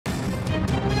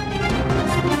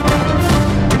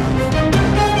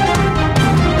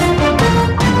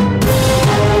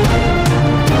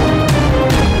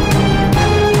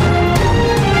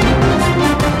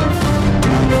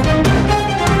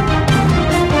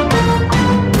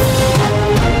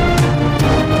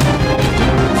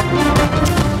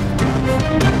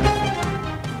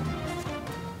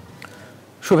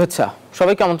শুভেচ্ছা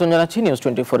সবাইকে আমন্ত্রণ জানাচ্ছি নিউজ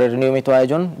 24 এর নিয়মিত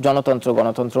আয়োজন জনতন্ত্র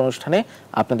গণতন্ত্র অনুষ্ঠানে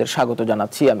আপনাদের স্বাগত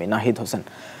জানাচ্ছি আমি নাহিদ হোসেন।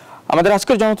 আমাদের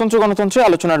আজকের জনতন্ত্র গণতন্ত্রে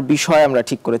আলোচনার বিষয় আমরা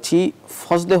ঠিক করেছি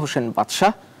ফজলে হোসেন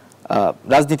বাদশাহ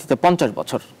রাজনীতিতে 50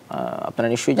 বছর। আপনারা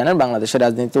নিশ্চয়ই জানেন বাংলাদেশের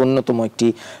রাজনীতিতে অন্যতম একটি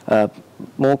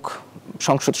মুখ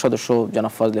সংসদ সদস্য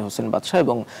জনাব ফজলে হোসেন বাদশাহ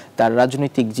এবং তার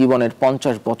রাজনৈতিক জীবনের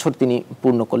 50 বছর তিনি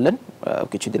পূর্ণ করলেন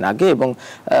কিছুদিন আগে। এবং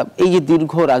এই যে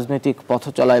দীর্ঘ রাজনৈতিক পথ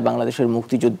চলায় বাংলাদেশের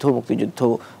মুক্তিযুদ্ধ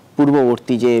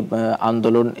পূর্ববর্তী যে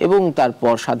আন্দোলন এবং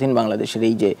তারপর স্বাধীন বাংলাদেশের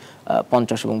এই যে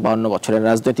 50 এবং 52 বছরের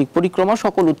রাজনৈতিক পরিক্রমা,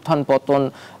 সকল উত্থান পতন,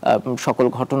 সকল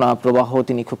ঘটনা প্রবাহ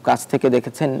তিনি খুব কাছ থেকে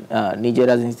দেখেছেন নিজের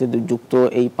রাজনীতিতে যুক্ত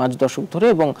এই 5 দশক ধরে।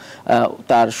 এবং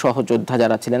তার সহযোদ্ধা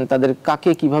যারা ছিলেন তাদের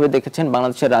কাকে কিভাবে দেখেছেন,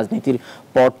 বাংলাদেশের রাজনীতির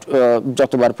পট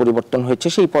যতবার পরিবর্তন হয়েছে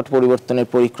সেই পট পরিবর্তনের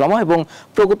পরিক্রমা এবং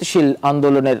প্রগতিশীল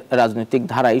আন্দোলনের রাজনৈতিক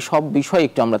ধারা, এই সব বিষয়ে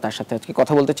একটু আমরা তার সাথে আজকে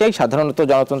কথা বলতে চাই। সাধারণত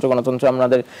জনতন্ত্র গণতন্ত্রে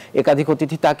আমাদের একাধিক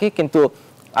অতিথি থাকে, কিন্তু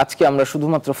আজকে আমরা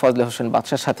শুধুমাত্র ফজলে হোসেন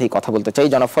বাদশার সাথেই কথা বলতে চাই।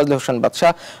 জনাব ফজলে হোসেন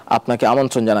বাদশাহ, আপনাকে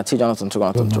আমন্ত্রণ জানাচ্ছি জনতন্ত্র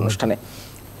গণতন্ত্র অনুষ্ঠানে।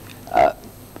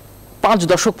 5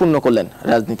 দশক পূর্ণ করলেন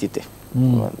রাজনীতিতে,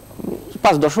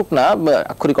 5 দশক না,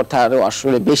 আক্ষরিক অর্থে আরো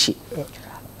আসলে বেশি।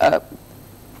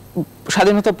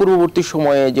 স্বাধীনতা পূর্ববর্তী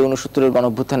সময়ে যে 69-এর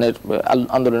গণঅভ্যুত্থানের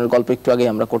আন্দোলনের গল্প একটু আগে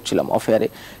আমরা করছিলাম অফেয়ারে,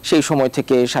 সেই সময়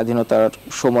থেকে স্বাধীনতার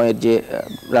সময়ের যে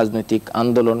রাজনৈতিক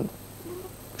আন্দোলন,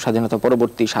 স্বাধীনতা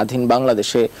পরবর্তী স্বাধীন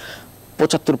বাংলাদেশে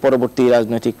 75 পরবর্তী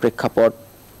রাজনৈতিক প্রেক্ষাপট,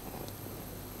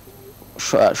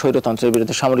 স্বৈরতন্ত্রের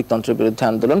বিরুদ্ধে সামরিকতন্ত্রের বিরুদ্ধে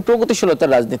আন্দোলন,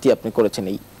 প্রগতিশীলতার রাজনীতি আপনি করেছেন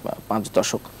এই 5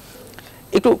 দশক।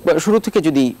 একটু শুরু থেকে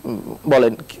যদি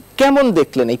বলেন কেমন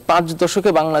দেখলেন এই 5 দশকে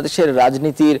বাংলাদেশের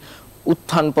রাজনীতির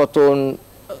উত্থান পতন,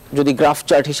 যদি গ্রাফ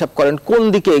চার্ট হিসাব করেন কোন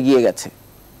দিকে এগিয়ে গেছে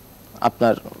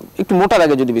আপনার একটু মোটার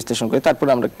আগে যদি বিশ্লেষণ করি, তারপরে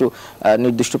আমরা একটু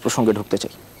নির্দিষ্ট প্রসঙ্গে ঢুকতে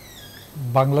চাই।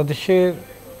 বাংলাদেশের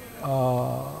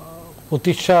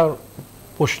প্রতিষ্ঠার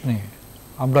প্রশ্নে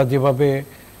আমরা যেভাবে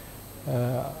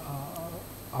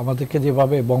আমাদেরকে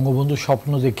যেভাবে বঙ্গবন্ধু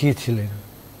স্বপ্ন দেখিয়েছিলেন,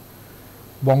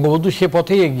 বঙ্গবন্ধু সে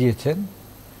পথেই এগিয়েছেন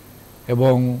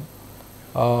এবং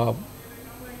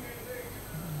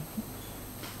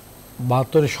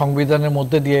 72 সংবিধানের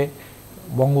মধ্যে দিয়ে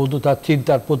বঙ্গবন্ধু তার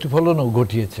চিন্তার প্রতিফলনও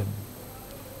ঘটিয়েছেন।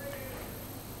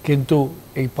 কিন্তু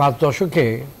এই 5 দশকে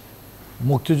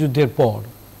মুক্তিযুদ্ধের পর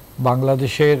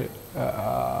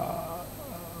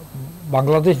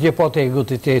বাংলাদেশ যে পথে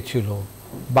এগোতে চেয়েছিল,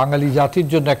 বাঙালি জাতির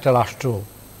জন্য একটা রাষ্ট্র,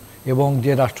 এবং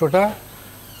যে রাষ্ট্রটা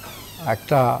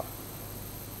একটা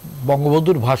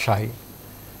বঙ্গবন্ধুর ভাষায়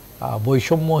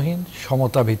বৈষম্যহীন,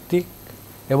 সমতাভিত্তিক,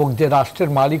 এবং যে রাষ্ট্রের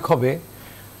মালিক হবে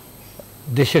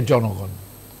দেশের জনগণ,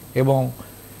 এবং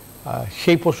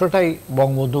সেই প্রশ্নটাই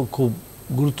বঙ্গবন্ধু খুব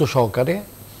গুরুত্ব সহকারে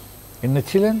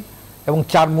এনেছিলেন এবং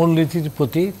 4 মূলনীতির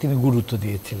প্রতি তিনি গুরুত্ব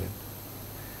দিয়েছিলেন।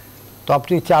 তো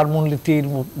আপনি 4 মূলনীতির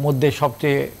মধ্যে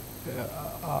সবচেয়ে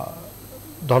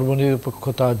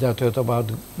ধর্মনিরপেক্ষতা, জাতীয়তাবাদ,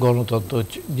 গণতন্ত্র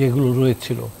যেগুলো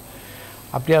রয়েছিল,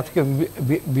 আপনি আজকে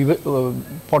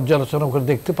পর্যালোচনা করে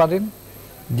দেখতে পারেন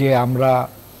যে আমরা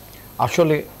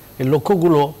আসলে এই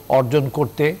লক্ষ্যগুলো অর্জন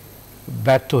করতে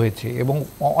ব্যর্থ হয়েছে এবং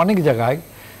অনেক জায়গায়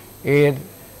এর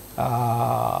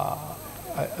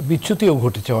বিচ্যুতিও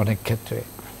ঘটেছে অনেক ক্ষেত্রে।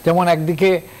 যেমন একদিকে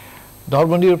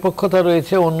ধর্মনিরপেক্ষতা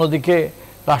রয়েছে, অন্যদিকে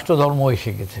রাষ্ট্রধর্ম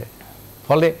এসে গেছে।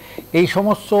 ফলে এই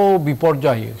সমস্ত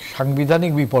বিপর্যয়,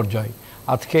 সাংবিধানিক বিপর্যয়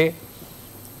আজকে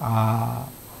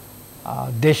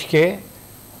দেশকে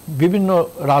বিভিন্ন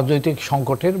রাজনৈতিক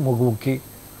সংকটের মুখোমুখি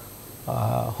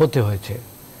হতে হয়েছে।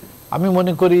 আমি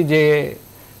মনে করি যে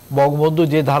বঙ্গবন্ধু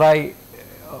যে ধারায়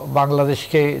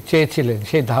বাংলাদেশকে চেয়েছিলেন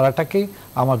সেই ধারাটাকেই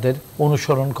আমাদের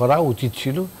অনুসরণ করা উচিত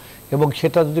ছিল, এবং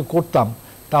সেটা যদি করতাম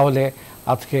তাহলে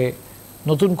আজকে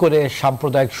নতুন করে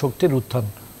সাম্প্রদায়িক শক্তির উত্থান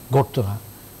ঘটত না,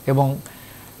 এবং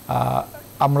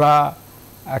আমরা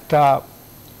একটা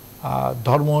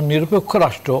ধর্মনিরপেক্ষ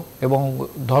রাষ্ট্র, এবং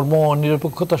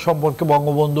ধর্মনিরপেক্ষতা সম্পর্কে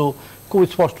বঙ্গবন্ধু খুব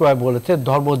স্পষ্টভাবে বলেছে,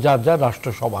 ধর্ম যার যার, রাষ্ট্র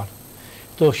সবার।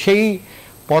 তো সেই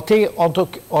পথে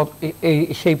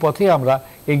সেই পথে আমরা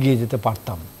এগিয়ে যেতে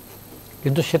পারতাম,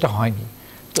 কিন্তু সেটা হয়নি।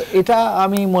 তো এটা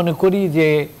আমি মনে করি যে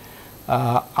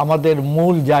আমাদের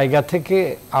মূল জায়গা থেকে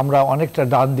আমরা অনেকটা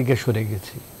ডান দিকে সরে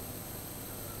গেছি,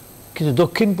 কিছু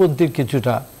দক্ষিণপন্থীর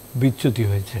কিছুটা বিচ্যুতি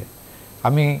হয়েছে।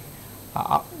 আমি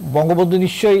বঙ্গবন্ধু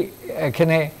নিশ্চয়ই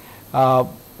এখানে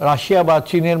রাশিয়া বা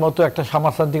চীনের মতো একটা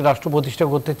সমাজতান্ত্রিক রাষ্ট্র প্রতিষ্ঠা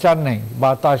করতে চান নাই, বা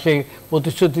তা সেই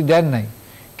প্রতিশ্রুতি দেন নাই,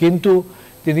 কিন্তু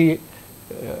তিনি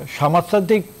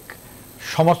সমাজতান্ত্রিক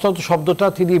সমাজতন্ত্র শব্দটা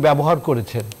তিনি ব্যবহার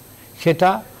করেছেন সেটা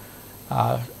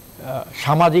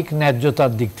সামাজিক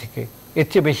ন্যায্যতার দিক থেকে, এর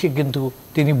চেয়ে বেশি কিন্তু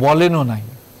তিনি বলেনও নাই।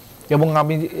 এবং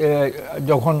আমি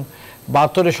যখন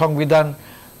 72 সংবিধান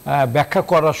ব্যাখ্যা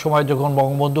করার সময় যখন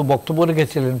বঙ্গবন্ধু বক্তব্য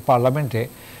রেখেছিলেন পার্লামেন্টে,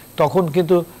 তখন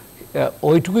কিন্তু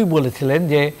ওইটুকুই বলেছিলেন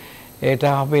যে এটা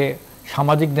হবে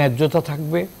সামাজিক ন্যায্যতা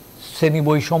থাকবে, শ্রেণী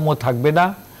বৈষম্য থাকবে না,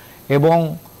 এবং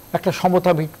একটা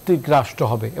সমতা ভিত্তিক রাষ্ট্র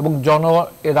হবে, এবং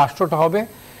রাষ্ট্রটা হবে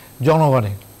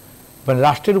জনগণের, মানে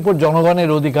রাষ্ট্রের উপর জনগণের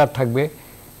অধিকার থাকবে,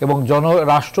 এবং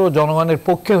রাষ্ট্র জনগণের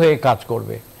পক্ষে হয়ে কাজ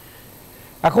করবে।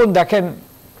 এখন দেখেন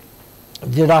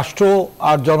যে রাষ্ট্র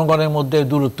আর জনগণের মধ্যে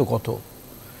দূরত্ব কত,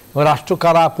 রাষ্ট্র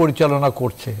কারা পরিচালনা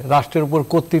করছে, রাষ্ট্রের উপর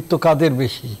কর্তৃত্ব কাদের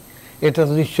বেশি, এটা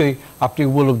তো নিশ্চয়ই আপনি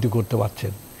উপলব্ধি করতে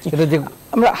পারছেন। এটা যে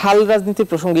আমরা হাল রাজনীতির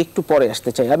প্রসঙ্গে একটু পরে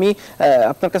আসতে চাই। আমি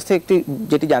আপনার কাছ থেকে একটি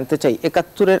যেটি জানতে চাই,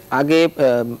 ৭১-এর আগে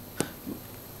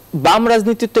বাম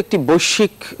রাজনীতির তো একটি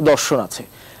বৈশ্বিক দর্শন আছে,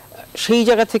 সেই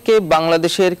জায়গা থেকে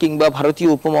বাংলাদেশের কিংবা ভারতীয়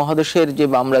উপমহাদেশের যে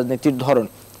বাম রাজনীতির ধরন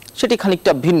সেটি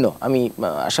খানিকটা ভিন্ন, আমি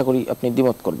আশা করি আপনি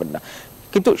দ্বিমত করবেন না।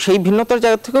 কিন্তু সেই ভিন্নতার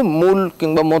জায়গা থেকে মূল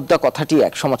কিংবা মোদ্দা কথাটি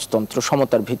এক, সমাজতন্ত্র,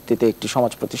 সমতার ভিত্তিতে একটি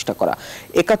সমাজ প্রতিষ্ঠা করা।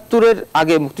 ৭১-এর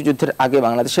আগে, মুক্তিযুদ্ধের আগে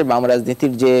বাংলাদেশের বাম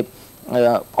রাজনীতির যে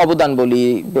অবদান বলি,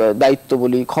 দায়িত্ব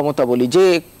বলি, ক্ষমতা বলি, যে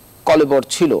কলেবর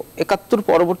ছিল, ৭১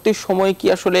 পরবর্তী সময়ে কি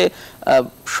আসলে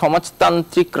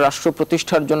সমাজতান্ত্রিক রাষ্ট্র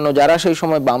প্রতিষ্ঠার জন্য যারা সেই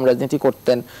সময় বাম রাজনীতি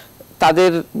করতেন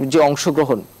তাদের যে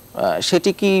অংশগ্রহণ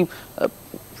সেটি কি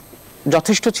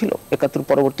যথেষ্ট ছিল ৭১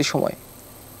 পরবর্তী সময়ে?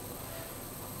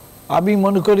 আমি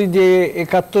মনে করি যে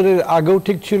 ৭১-এর আগেও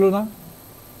ঠিক ছিল না,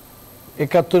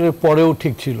 ৭১-এর পরেও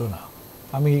ঠিক ছিল না,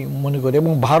 আমি মনে করি।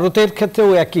 এবং ভারতের ক্ষেত্রেও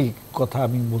একই কথা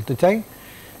আমি বলতে চাই,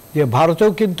 যে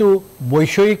ভারতেও কিন্তু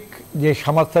বৈষয়িক যে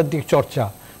সমাজতান্ত্রিক চর্চা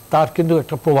তার কিন্তু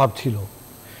একটা প্রভাব ছিল,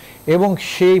 এবং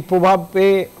সেই প্রভাবে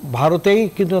ভারতেই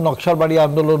কিন্তু নকশালবাড়ি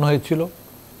আন্দোলন হয়েছিল,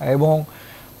 এবং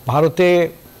ভারতে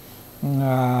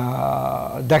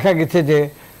দেখা গেছে যে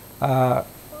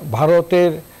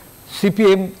ভারতের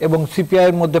সিপিএম এবং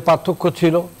সিপিআইয়ের মধ্যে পার্থক্য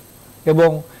ছিল, এবং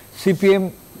সিপিএম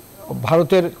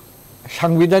ভারতের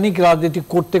সাংবিধানিক রাজনীতি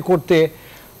করতে করতে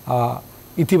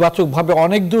ইতিবাচকভাবে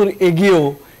অনেক দূর এগিয়েও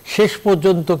শেষ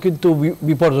পর্যন্ত কিন্তু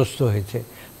বিপর্যস্ত হয়েছে।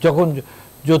 যখন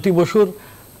জ্যোতি বসুর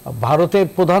ভারতের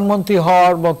প্রধানমন্ত্রী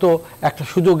হওয়ার মতো একটা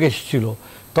সুযোগ এসেছিল,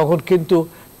 তখন কিন্তু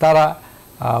তারা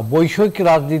বৈষয়িক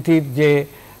রাজনীতির যে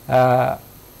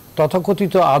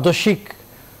তথাকথিত আদর্শিক,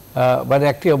 মানে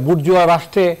একটি বুর্জোয়া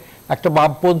রাষ্ট্রে একটা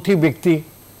বামপন্থী ব্যক্তি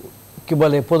কি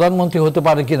বলে প্রধানমন্ত্রী হতে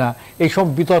পারে কিনা, এইসব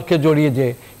বিতর্কে জড়িয়ে যে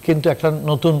কিন্তু একটা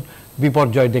নতুন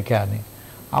বিপর্যয় ডেকে আনে।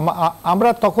 আমরা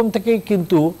তখন থেকেই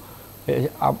কিন্তু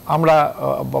আমরা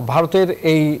ভারতের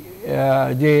এই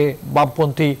যে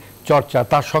বামপন্থী চর্চা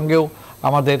তার সঙ্গেও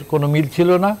আমাদের কোনো মিল ছিল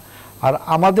না। আর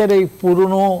আমাদের এই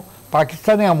পুরনো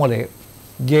পাকিস্তানি আমলে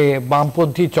যে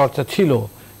বামপন্থী চর্চা ছিল,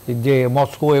 যে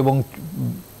মস্কো এবং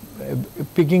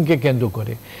পিকিংকে কেন্দ্র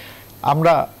করে,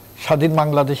 আমরা স্বাধীন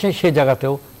বাংলাদেশে সে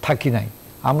জায়গাতেও থাকি নাই।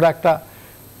 আমরা একটা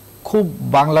খুব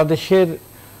বাংলাদেশের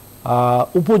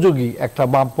উপযোগী একটা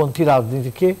বামপন্থী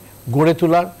রাজনীতিকে গড়ে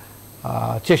তোলার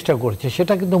চেষ্টা করেছে,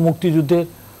 সেটা কিন্তু মুক্তিযুদ্ধের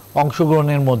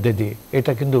অংশগ্রহণের মধ্যে দিয়ে,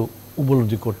 এটা কিন্তু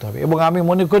উপলব্ধি করতে হবে। এবং আমি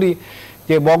মনে করি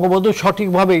যে বঙ্গবন্ধু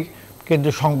সঠিকভাবেই কিন্তু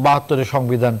 ৭২-এর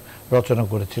সংবিধান রচনা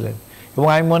করেছিলেন, এবং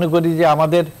আমি মনে করি যে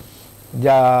আমাদের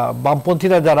যা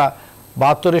বামপন্থীরা যারা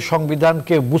 ৭২-এর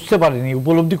সংবিধানকে বুঝতে পারেনি,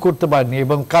 উপলব্ধি করতে পারেনি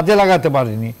এবং কাজে লাগাতে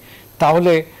পারেনি,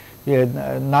 তাহলে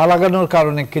না লাগানোর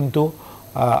কারণে কিন্তু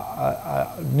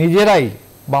নিজেরাই,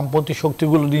 বামপন্থী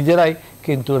শক্তিগুলো নিজেরাই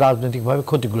কিন্তু রাজনৈতিকভাবে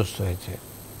ক্ষতিগ্রস্ত হয়েছে।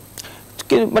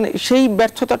 মানে সেই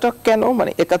ব্যর্থতাটা কেন?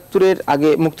 মানে ৭১-এর আগে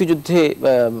মুক্তিযুদ্ধে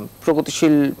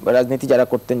প্রগতিশীল রাজনীতি যারা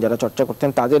করতেন, যারা চর্চা করতেন,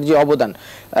 তাদের যে অবদান,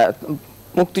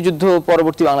 মুক্তিযুদ্ধ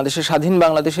পরবর্তী বাংলাদেশে, স্বাধীন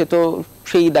বাংলাদেশে তো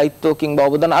সেই দায়িত্ব কিংবা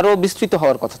অবদান আরো বিস্তৃত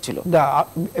হওয়ার কথা ছিল।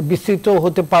 বিস্তৃত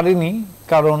হতে পারেনি,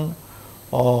 কারণ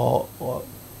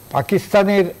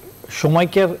পাকিস্তানের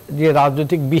সময়কার যে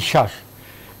রাজনৈতিক বিশ্বাস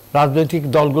রাজনৈতিক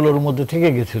দলগুলোর মধ্যে থেকে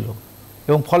গেছিল,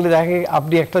 এবং ফলে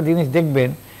আপনি একটা জিনিস দেখবেন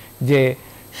যে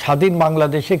স্বাধীন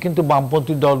বাংলাদেশে কিন্তু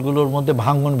বামপন্থী দলগুলোর মধ্যে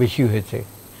ভাঙন বেশি হয়েছে,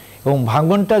 এবং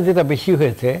ভাঙনটা যেটা বেশি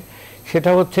হয়েছে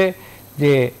সেটা হচ্ছে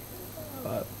যে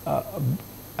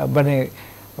মানে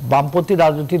বামপন্থী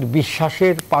রাজনীতির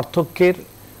বিশ্বাসের পার্থক্যের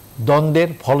দ্বন্দ্বের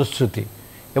ফলশ্রুতি।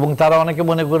 এবং তারা অনেকে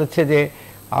মনে করেছে যে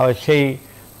সেই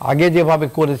আগে যেভাবে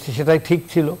করেছে সেটাই ঠিক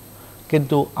ছিল,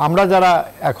 কিন্তু আমরা যারা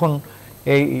এখন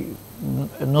এই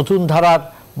নতুন ধারার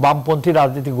বামপন্থী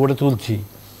রাজনীতি গড়ে তুলছি,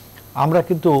 আমরা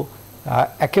কিন্তু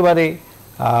একেবারে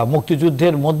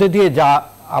মুক্তিযুদ্ধের মধ্যে দিয়ে যা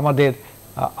আমাদের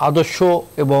আদর্শ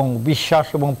এবং বিশ্বাস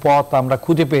এবং পথ আমরা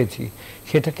খুঁজে পেয়েছি,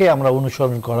 সেটাকে আমরা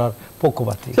অনুসরণ করার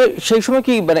পক্ষপাতী। সেই সময়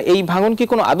কি মানে এই ভাঙন কি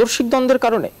কোনো আদর্শিক দ্বন্দ্বের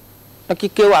কারণে, নাকি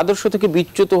কেউ আদর্শ থেকে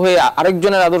বিচ্যুত হয়ে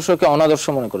আরেকজনের আদর্শকে অনাদর্শ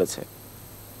মনে করেছে?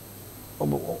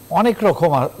 অনেক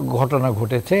রকম ঘটনা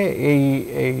ঘটেছে এই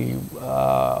এই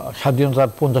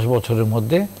স্বাধীনতার 50 বছরের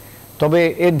মধ্যে। তবে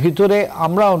এর ভিতরে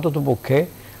আমরা অন্ততপক্ষে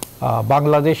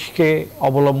বাংলাদেশকে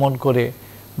অবলম্বন করে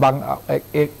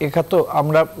তো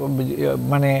আমরা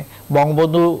মানে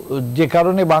বঙ্গবন্ধু যে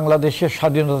কারণে বাংলাদেশের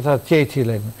স্বাধীনতা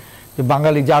চেয়েছিলেন যে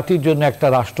বাঙালি জাতির জন্য একটা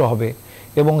রাষ্ট্র হবে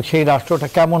এবং সেই রাষ্ট্রটা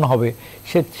কেমন হবে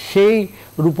সেই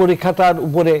রূপরেখাটার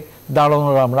উপরে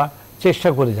দাঁড়ানোর আমরা চেষ্টা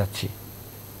করে যাচ্ছি।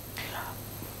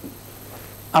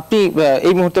 আপনি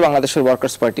এই মুহূর্তে বাংলাদেশের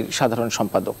ওয়ার্কার্স পার্টির সাধারণ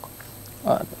সম্পাদক,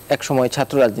 এক সময়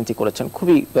ছাত্র রাজনীতি করেছেন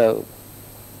খুবই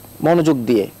মনোযোগ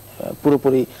দিয়ে,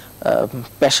 পুরোপুরি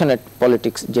প্যাশনেট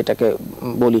পলিটিক্স যেটাকে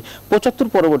বলি। 75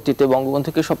 পরবর্তীতে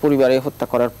বঙ্গবন্ধুকে সপরিবারে হত্যা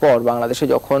করার পর বাংলাদেশে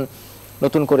যখন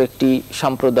নতুন করে একটি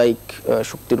সাম্প্রদায়িক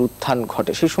শক্তির উত্থান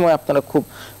ঘটে, সেই সময় আপনারা খুব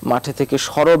মাঠে থেকে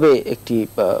সরবে একটি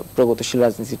প্রগতিশীল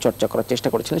রাজনীতির চর্চা করার চেষ্টা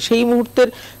করেছিলেন। সেই মুহূর্তের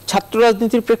ছাত্র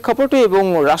রাজনীতির প্রেক্ষাপটে এবং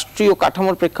রাষ্ট্রীয়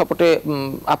কাঠামোর প্রেক্ষাপটে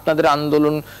আপনাদের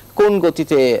আন্দোলন কোন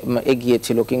গতিতে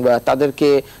এগিয়েছিল, কিংবা তাদেরকে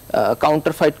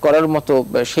কাউন্টার ফাইট করার মতো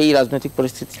সেই রাজনৈতিক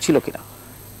পরিস্থিতি ছিল কিনা?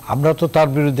 আমরা তো তার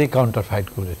বিরুদ্ধে কাউন্টার ফাইট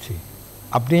করেছি।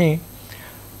 আপনি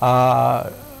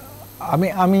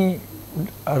আমি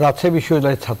রাজশাহী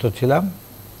বিশ্ববিদ্যালয়ের ছাত্র ছিলাম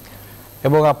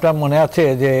এবং আপনার মনে আছে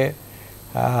যে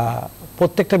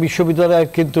প্রত্যেকটা বিশ্ববিদ্যালয়ে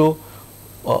কিন্তু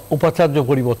উপাচার্য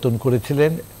পরিবর্তন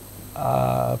করেছিলেন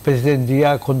প্রেসিডেন্ট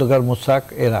জিয়া, খন্দকার মোশাক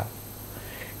এরা।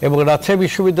 এবং রাজশাহী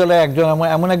বিশ্ববিদ্যালয়ে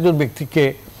এমন একজন ব্যক্তিকে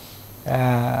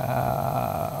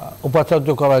উপাচার্য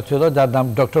করা হয়েছিল যার নাম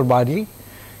ডক্টর বারি,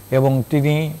 এবং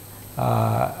তিনি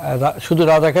শুধু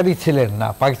রাজাকারই ছিলেন না,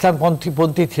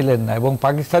 পাকিস্তানপন্থী ছিলেন না, এবং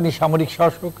পাকিস্তানি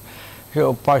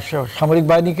সামরিক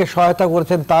বাহিনীকে সহায়তা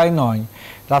করেছেন তাই নয়,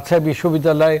 রাজশাহী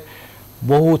বিশ্ববিদ্যালয়ে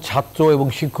বহু ছাত্র এবং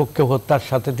শিক্ষককে হত্যার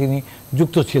সাথে তিনি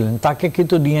যুক্ত ছিলেন। তাকে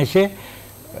কিন্তু নিয়ে এসে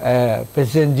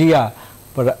প্রেসিডেন্ট জিয়া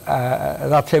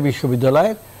রাজশাহী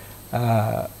বিশ্ববিদ্যালয়ের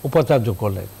উপাচার্য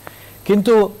করলেন।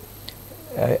 কিন্তু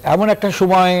এমন একটা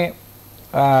সময়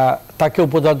তাকে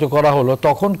উপাচার্য করা হলো,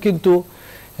 তখন কিন্তু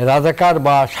রাজাকার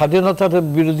বা স্বাধীনতার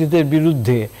বিরোধীদের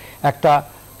বিরুদ্ধে একটা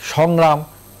সংগ্রাম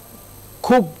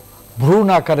খুব ভ্রূণ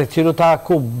আকারে ছিল, তা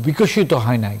খুব বিকশিত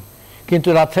হয় নাই। কিন্তু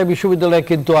রাজশাহী বিশ্ববিদ্যালয়ে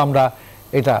কিন্তু আমরা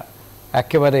এটা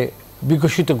একেবারে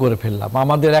বিকশিত করে ফেললাম।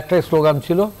 আমাদের একটাই স্লোগান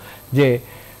ছিল যে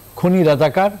খুনি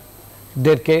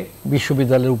রাজাকারদেরকে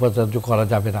বিশ্ববিদ্যালয়ের উপাচার্য করা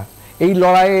যাবে না। এই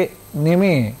লড়াইয়ে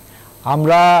নেমে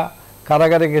আমরা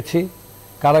কারাগারে গেছি,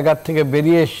 কারাগার থেকে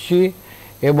বেরিয়ে এসেছি,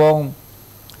 এবং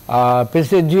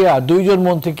প্রেসিডেন্ট জিয়া 2 জন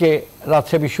মন্ত্রীকে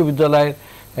রাজশাহী বিশ্ববিদ্যালয়ের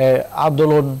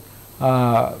আন্দোলন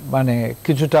মানে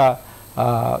কিছুটা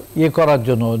করার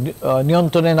জন্য,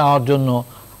 নিয়ন্ত্রণে নেওয়ার জন্য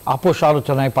আপোষ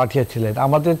আলোচনায় পাঠিয়েছিলেন।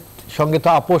 আমাদের সঙ্গে তো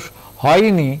আপোষ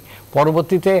হয়নি।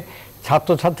 পরবর্তীতে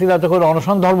ছাত্রছাত্রীরা যখন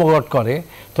অনশন ধর্মঘট করে,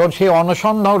 তখন সেই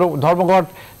অনশন ধর্মঘট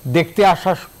দেখতে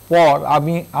আসার পর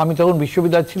আমি তখন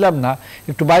বিশ্ববিদ্যালয় ছিলাম না,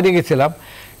 একটু বাইরে গেছিলাম,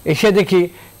 এসে দেখি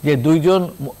যে 2 জন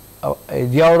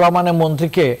জিয়াউর রহমানের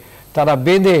মন্ত্রীকে তারা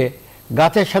বেঁধে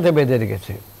গাছের সাথে বেঁধে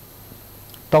রেখেছে।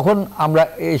 তখন আমরা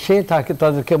এসে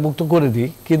তাদেরকে মুক্ত করে দিই,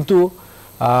 কিন্তু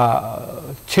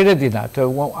ছেড়ে দিই না। তো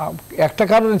একটা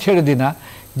কারণে ছেড়ে দিই না,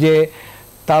 যে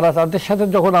তাদের সাথে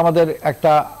যখন আমাদের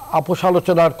একটা আপোষ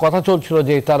আলোচনার কথা চলছিল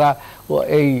যে তারা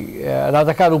এই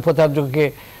রাজাকার উপাচার্যকে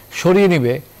সরিয়ে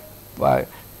নেবে,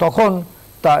 তখন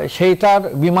সেইটার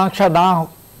মীমাংসা না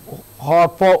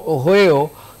হয়েও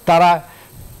তারা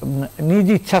নিজ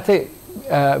ইচ্ছাতে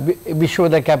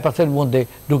বিশ্ববিদ্যালয় ক্যাম্পাসের মধ্যে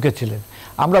ঢুকেছিলেন।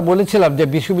 আমরা বলেছিলাম যে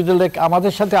বিশ্ববিদ্যালয়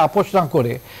আমাদের সাথে আপোষ না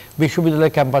করে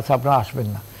বিশ্ববিদ্যালয় ক্যাম্পাসে আপনারা আসবেন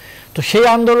না। তো সেই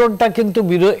আন্দোলনটা কিন্তু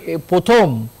প্রথম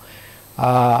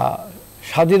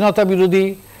স্বাধীনতা বিরোধী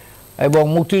এবং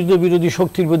মুক্তিযুদ্ধ বিরোধী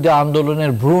শক্তির বিরুদ্ধে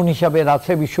আন্দোলনের ভ্রূণ হিসাবে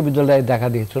রাজশাহী বিশ্ববিদ্যালয়ে দেখা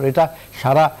দিয়েছিল। এটা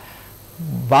সারা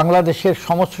বাংলাদেশের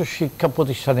সমস্ত শিক্ষা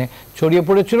প্রতিষ্ঠানে ছড়িয়ে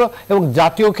পড়েছিল, এবং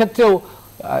জাতীয় ক্ষেত্রেও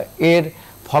এর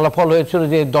ফলাফল হয়েছিল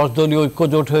যে 10 দলীয়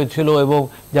ঐক্যজোট হয়েছিল, এবং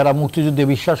যারা মুক্তিযুদ্ধে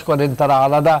বিশ্বাস করেন তারা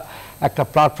আলাদা একটা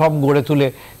প্ল্যাটফর্ম গড়ে তুলে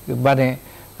মানে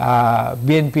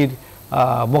বিএনপির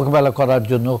মোকাবেলা করার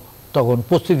জন্য তখন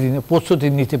প্রস্তুতি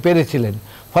নিতে পেরেছিলেন।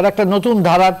 ফলে একটা নতুন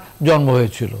ধারার জন্ম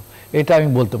হয়েছিল, এটা আমি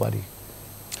বলতে পারি।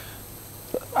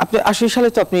 আপনি 80 সালে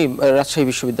তো আপনি রাজশাহী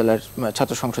বিশ্ববিদ্যালয়ের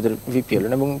ছাত্র সংসদের ভিপি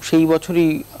হলেন, এবং সেই বছরই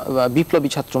বিপ্লবী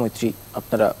ছাত্র মৈত্রী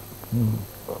আপনারা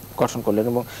গঠন করলেন,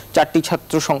 এবং 4টি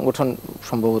ছাত্র সংগঠন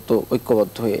সম্ভবত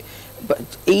ঐক্যবদ্ধ হয়ে।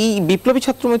 এই বিপ্লবী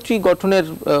ছাত্র মৈত্রী গঠনের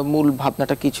মূল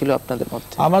ভাবনাটা কি ছিল আপনাদের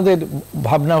মধ্যে? আমাদের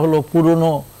ভাবনা হলো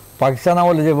পুরনো পাকিস্তান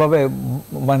আমলে যেভাবে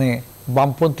মানে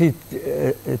বামপন্থী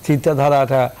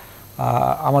চিন্তাধারাটা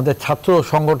আমাদের ছাত্র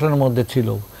সংগঠনের মধ্যে ছিল,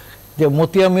 যে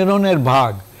মতিয়া মিলনের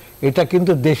ভাগ, এটা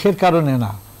কিন্তু দেশের কারণে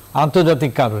না,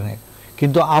 আন্তর্জাতিক কারণে।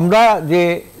 কিন্তু আমরা যে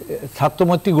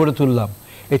ছাত্রমৈত্রী গড়ে তুললাম,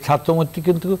 এই ছাত্রমৈত্রী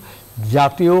কিন্তু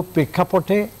জাতীয়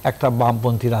প্রেক্ষাপটে একটা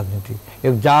বামপন্থী রাজনীতি,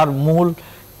 এবং যার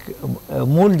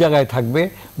মূল জায়গায় থাকবে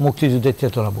মুক্তিযুদ্ধের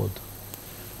চেতনাবোধ।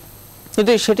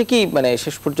 কিন্তু সেটা কি মানে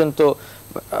শেষ পর্যন্ত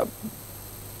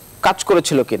কাজ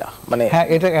করেছিল কিনা? মানে হ্যাঁ,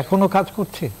 এটা এখনো কাজ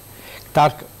করছে।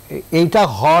 তার এইটা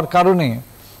হওয়ার কারণে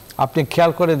আপনি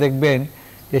খেয়াল করে দেখবেন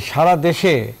যে সারা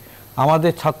দেশে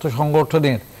আমাদের ছাত্র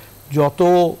সংগঠনের যত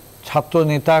ছাত্র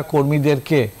নেতা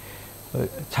কর্মীদেরকে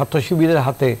ছাত্র শিবিরের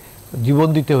হাতে জীবন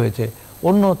দিতে হয়েছে,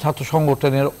 অন্য ছাত্র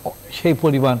সংগঠনের সেই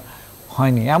পরিমাণ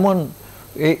হয়নি এমন।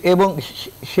 এবং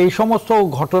সেই সমস্ত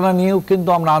ঘটনা নিয়েও কিন্তু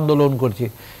আমরা আন্দোলন করছি।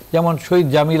 যেমন শহীদ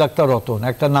জামিল আক্তার রতন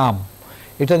একটা নাম,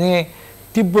 এটা নিয়ে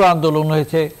তীব্র আন্দোলন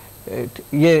হয়েছে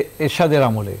এরশাদের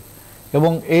আমলে,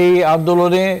 এবং এই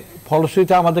আন্দোলনে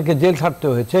ফলশ্রুতিতে আমাদেরকে জেল খাটতে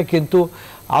হয়েছে, কিন্তু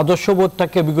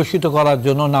আদর্শবোধটাকে বিকশিত করার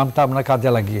জন্য নামটা আমরা কাজে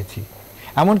লাগিয়েছি।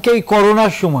 এমনকি এই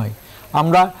করোনার সময়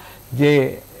আমরা যে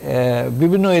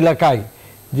বিভিন্ন এলাকায়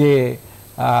যে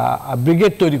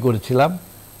ব্রিগেড তৈরি করেছিলাম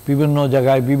বিভিন্ন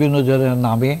জায়গায় বিভিন্ন জনের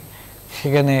নামে,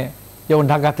 সেখানে যেমন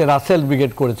ঢাকাতে রাসেল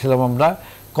ব্রিগেড করেছিলাম আমরা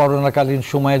করোনাকালীন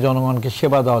সময়ে জনগণকে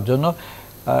সেবা দেওয়ার জন্য।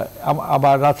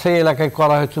 আবার রাজশাহী এলাকায়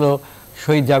করা হয়েছিল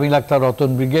শহীদ জামিল আক্তার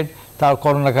রতন ব্রিগেড, তার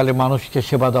করোনাকালে মানুষকে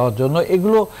সেবা দেওয়ার জন্য।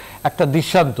 এগুলো একটা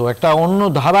দৃষ্টান্ত, একটা অন্য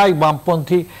ধারায়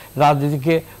বামপন্থী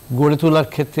রাজনীতিকে গড়ে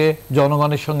তোলার ক্ষেত্রে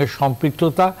জনগণের সঙ্গে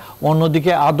সম্পৃক্ততা,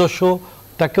 অন্যদিকে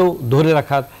আদর্শটাকেও ধরে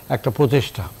রাখার একটা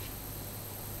প্রচেষ্টা।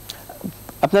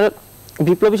 আপনারা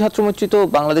বিপ্লবী ছাত্রমৈত্রী তো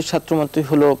বাংলাদেশ ছাত্রমৈত্রী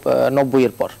হলো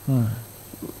 90-এর পর,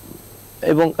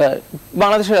 এবং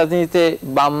বাংলাদেশের রাজনীতিতে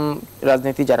বাম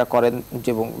রাজনীতি যারা করেন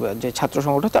এবং যে ছাত্র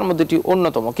সংগঠন তার মধ্যে এটি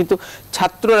অন্যতম। কিন্তু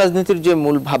ছাত্র রাজনীতির যে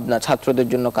মূল ভাবনা, ছাত্রদের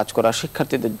জন্য কাজ করা,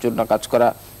 শিক্ষার্থীদের জন্য কাজ করা,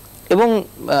 এবং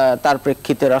তার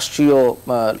প্রেক্ষিতে রাষ্ট্রীয়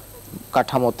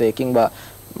কাঠামোতে কিংবা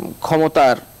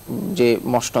ক্ষমতার যে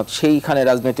মসনদ সেইখানে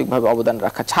রাজনৈতিকভাবে অবদান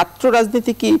রাখা, ছাত্র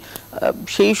রাজনীতি কি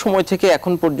সেই সময় থেকে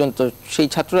এখন পর্যন্ত সেই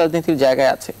ছাত্র রাজনীতির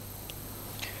জায়গায় আছে?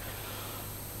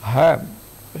 হ্যাঁ,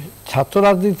 ছাত্র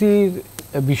রাজনীতির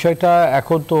বিষয়টা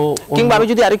এখন তো, কিংবা আমি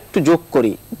যদি আরেকটু যোগ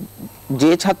করি, যে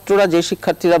ছাত্ররা যে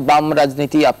শিক্ষার্থীরা বাম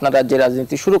রাজনীতি, আপনারা যে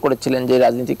রাজনীতি শুরু করেছিলেন, যে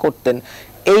রাজনীতি করতেন,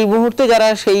 এই মুহূর্তে যারা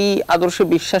সেই আদর্শে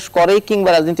বিশ্বাস করে কিংবা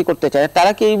রাজনীতি করতে চায়,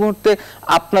 তারা কি এই মুহূর্তে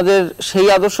আপনাদের সেই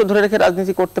আদর্শ ধরে রেখে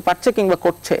রাজনীতি করতে পারছে কিংবা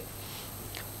করছে?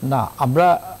 না, আমরা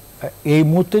এই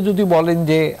মুহূর্তে যদি বলেন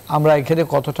যে আমরা এখানে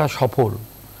কতটা সফল,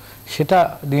 সেটা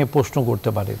নিয়ে প্রশ্ন করতে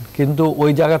পারেন, কিন্তু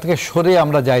ওই জায়গা থেকে সরে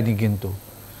আমরা যাইনি। কিন্তু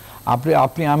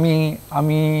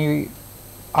আমি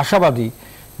আশাবাদী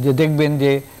যে দেখবেন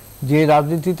যে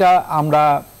রাজনীতিটা আমরা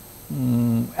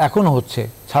এখন হচ্ছে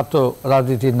ছাত্র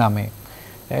রাজনীতির নামে,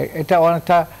 এটা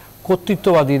অনেকটা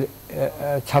কর্তৃত্ববাদী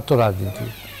ছাত্র রাজনীতি,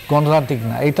 গণতান্ত্রিক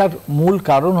না। এটার মূল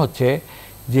কারণ হচ্ছে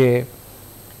যে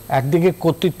একদিকে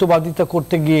কর্তৃত্ববাদিতা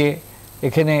করতে গিয়ে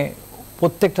এখানে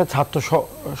প্রত্যেকটা ছাত্র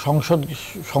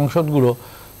সংসদগুলো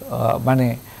মানে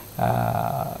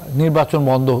নির্বাচন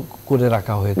বন্ধ করে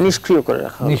রাখা হয়েছে, নিষ্ক্রিয়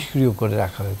করে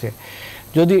রাখা হয়েছে।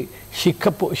 যদি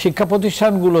শিক্ষা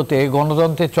প্রতিষ্ঠানগুলোতে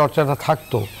গণতন্ত্রের চর্চাটা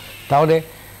থাকতো, তাহলে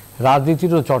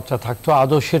রাজনীতিরও চর্চা থাকতো,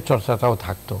 আদর্শের চর্চাটাও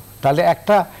থাকতো। তাহলে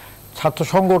একটা ছাত্র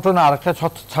সংগঠন আর একটা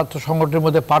ছাত্র সংগঠনের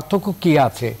মধ্যে পার্থক্য কী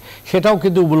আছে সেটাও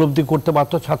কিন্তু উপলব্ধি করতে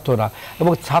পারতো ছাত্ররা,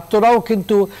 এবং ছাত্ররাও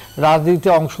কিন্তু রাজনীতিতে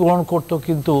অংশগ্রহণ করতো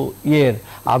কিন্তু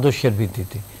আদর্শের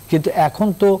ভিত্তিতে। কিন্তু এখন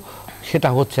তো সেটা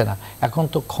হচ্ছে না। এখন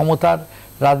তো ক্ষমতার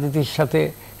রাজনীতির সাথে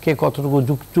কে কতটুকু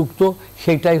যুক্ত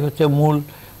সেইটাই হচ্ছে মূল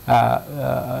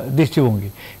দৃষ্টিভঙ্গি।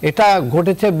 এটা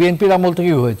ঘটেছে বিএনপির আমল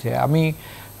থেকেই হয়েছে। আমি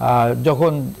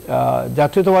যখন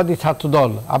জাতীয়তাবাদী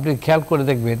ছাত্রদল, আপনি খেয়াল করে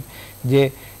দেখবেন যে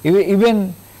ইভেন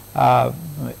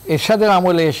এরশাদের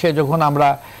আমলে এসে যখন আমরা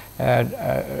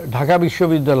ঢাকা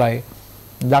বিশ্ববিদ্যালয়ে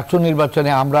ডাকসু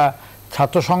নির্বাচনে আমরা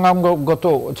ছাত্র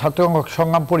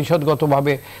সংগ্রাম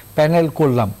পরিষদগতভাবে প্যানেল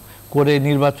করলাম, করে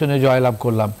নির্বাচনে জয়লাভ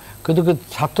করলাম, কিন্তু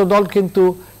ছাত্রদল কিন্তু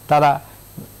তারা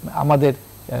আমাদের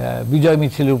বিজয়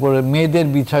মিছিলের উপরে মেয়েদের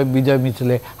বিজয়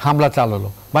মিছিলে হামলা চালালো।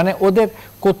 মানে ওদের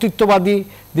কর্তৃত্ববাদী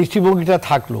দৃষ্টিভঙ্গিটা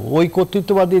থাকলো, ওই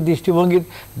কর্তৃত্ববাদী দৃষ্টিভঙ্গির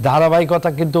ধারাবাহিকতা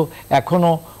কিন্তু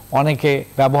এখনো অনেকে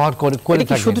ব্যবহার করে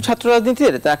থাকে। শুধু ছাত্র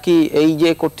রাজনীতির নাকি এই যে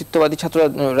কর্তৃত্ববাদী ছাত্র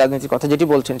রাজনীতির কথা যেটি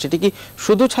বলছেন, সেটি কি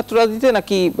শুধু ছাত্র রাজনীতি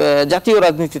নাকি জাতীয়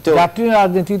রাজনীতিতে? জাতীয়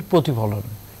রাজনীতির প্রতিফলন,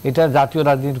 এটা জাতীয়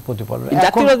রাজনীতির প্রতিফলন।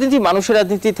 জাতীয় রাজনীতি মানুষের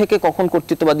রাজনীতি থেকে কখন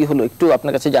কর্তৃত্ববাদী হলো একটু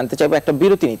আপনার কাছে জানতে চাইবো। একটা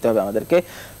বিরতি নিতে হবে আমাদেরকে।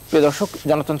 প্রিয় দর্শক,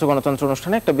 জনতন্ত্র গণতন্ত্র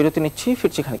অনুষ্ঠানে একটা বিরতি নিচ্ছি,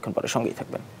 ফিরছি খানিকক্ষণ পরে, সঙ্গেই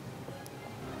থাকবেন।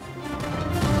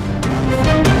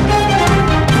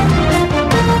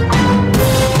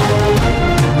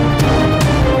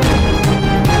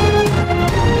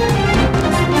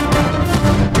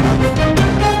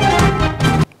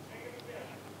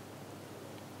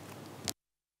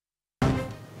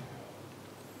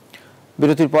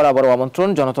 বিরতির পর আবারও আমন্ত্রণ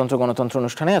জনতন্ত্র গণতন্ত্র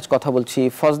অনুষ্ঠানে। আজ কথা বলছি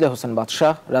ফজলে হোসেন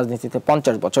বাদশাহ, রাজনীতিতে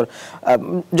 50 বছর।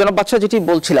 জনাব বাদশাহ, যেটি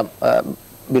বলছিলাম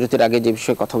বিরতির আগে, যে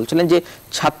বিষয়ে কথা বলছিলেন যে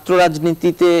ছাত্র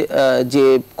রাজনীতিতে যে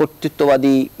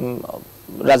কর্তৃত্ববাদী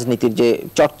রাজনীতির যে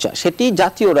চর্চা, সেটি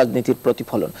জাতীয় রাজনীতির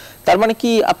প্রতিফলন। তার মানে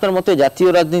কি আপনার মতে জাতীয়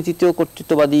রাজনীতিতেও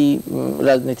কর্তৃত্ববাদী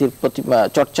রাজনীতির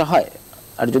চর্চা হয়?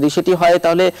 আর যদি সেটি হয়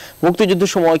তাহলে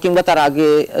মুক্তিযুদ্ধের সময় কিংবা তার আগে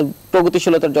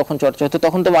প্রগতিশীলতার যখন চর্চা হতো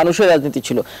তখন তো মানুষের রাজনীতি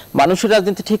ছিল। মানুষের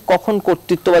রাজনীতি ঠিক কখন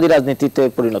কর্তৃত্ববাদী রাজনীতিতে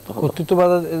পরিণত হলো?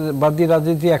 কর্তৃত্ববাদী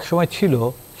রাজনীতি একসময় ছিল,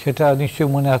 সেটা নিশ্চয়ই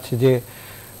মনে আছে যে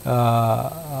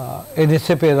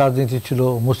এনএসএফ এর রাজনীতি ছিল,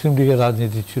 মুসলিম লীগের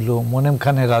রাজনীতি ছিল, মোনেম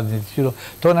খানের রাজনীতি ছিল,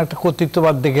 তখন একটা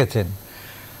কর্তৃত্ববাদ দেখেছেন।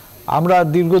 আমরা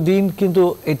দীর্ঘদিন কিন্তু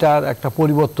এটার একটা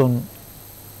পরিবর্তন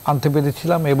আনতে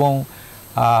পেরেছিলাম এবং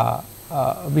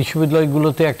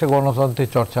বিশ্ববিদ্যালয়গুলোতে একটা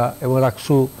গণতন্ত্রের চর্চা এবং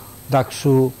রাকসু,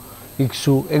 ডাকসু,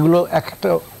 ইকসু এগুলো একটা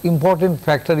ইম্পর্টেন্ট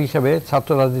ফ্যাক্টর হিসাবে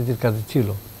ছাত্র রাজনীতির কাছে ছিল।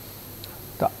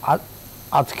 তা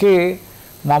আজকে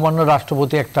মহামান্য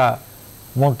রাষ্ট্রপতি একটা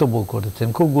মন্তব্য করেছেন,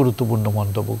 খুব গুরুত্বপূর্ণ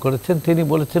মন্তব্য করেছেন। তিনি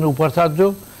বলেছেন উপাচার্য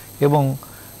এবং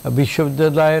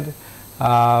বিশ্ববিদ্যালয়ের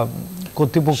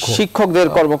কর্তৃপক্ষ, শিক্ষকদের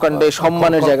কর্মকাণ্ডে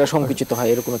সম্মানের জায়গা সংকুচিত হয়,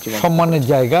 এরকম সম্মানের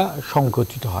জায়গা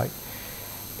সংকুচিত হয়।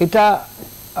 এটা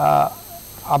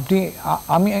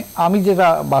আমি যেটা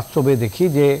বাস্তবে দেখি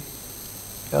যে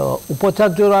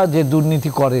উপাচার্যরা যে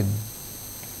দুর্নীতি করেন,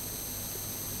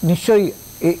 নিশ্চয়ই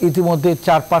ইতিমধ্যে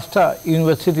 4-5টা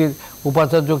ইউনিভার্সিটির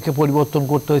উপাচার্যকে পরিবর্তন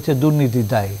করতে হয়েছে দুর্নীতির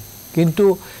দায়ে, কিন্তু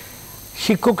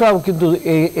শিক্ষকরাও কিন্তু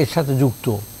এর সাথে যুক্ত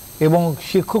এবং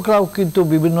শিক্ষকরাও কিন্তু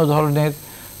বিভিন্ন ধরনের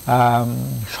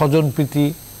স্বজনপ্রীতি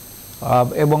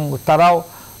এবং তারাও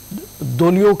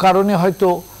দলীয় কারণে হয়তো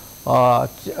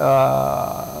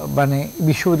মানে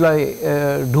বিশ্ববিদ্যালয়ে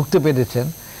ঢুকতে পেরেছেন,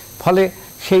 ফলে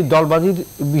সেই দলবাজির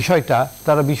বিষয়টা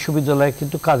তারা বিশ্ববিদ্যালয়ে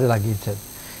কিন্তু কাজে লাগিয়েছেন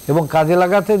এবং কাজে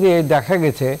লাগাতে দিয়ে দেখা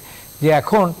গেছে যে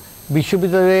এখন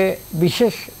বিশ্ববিদ্যালয়ে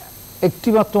বিশেষ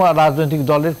একটিমাত্র রাজনৈতিক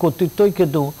দলের কর্তৃত্বই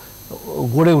কিন্তু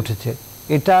গড়ে উঠেছে।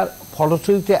 এটার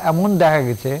ফলশ্রুতিতে এমন দেখা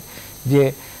গেছে যে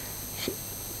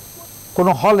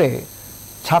কোনো হলে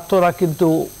ছাত্ররা কিন্তু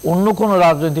অন্য কোনো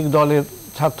রাজনৈতিক দলের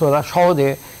ছাত্ররা সহজে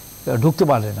ঢুকতে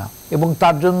পারে না এবং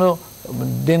তার জন্য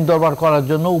দেন দরবার করার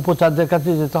জন্য উপাচার্যের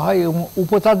কাছে যেতে হয় এবং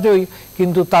উপাচার্যই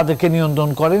কিন্তু তাদেরকে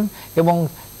নিয়ন্ত্রণ করেন এবং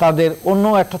তাদের অন্য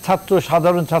একটা ছাত্র,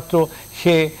 সাধারণ ছাত্র,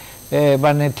 সে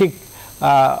মানে ঠিক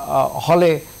হলে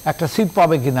একটা সিট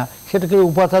পাবে কিনা সেটাকে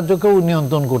উপাচার্যকেও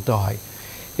নিয়ন্ত্রণ করতে হয়।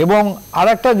 এবং আর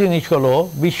একটা জিনিস হলো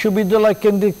বিশ্ববিদ্যালয়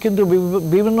কেন্দ্রিক কিন্তু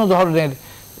বিভিন্ন ধরনের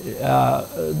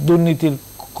দুর্নীতির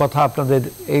কথা আপনাদের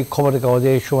এই খবরের কাগজে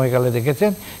এই সময়কালে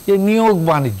দেখেছেন যে নিয়োগ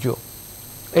বাণিজ্য,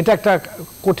 এটা একটা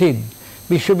কঠিন।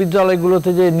 বিশ্ববিদ্যালয়গুলোতে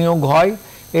যে নিয়োগ হয়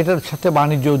এটার সাথে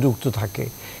বাণিজ্য যুক্ত থাকে,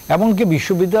 এমনকি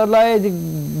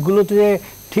বিশ্ববিদ্যালয়গুলোতে যে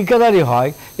ঠিকাদারি হয়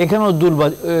এখানেও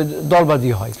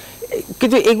দলবাজি হয়।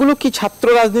 কিন্তু এগুলো কি ছাত্র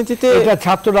রাজনীতিতে? এটা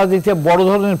ছাত্র রাজনীতিতে বড়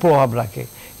ধরনের প্রভাব রাখে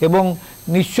এবং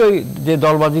নিশ্চয়ই যে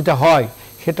দলবাজিটা হয়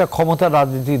সেটা ক্ষমতার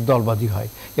রাজনীতির দলবাজি হয়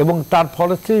এবং তার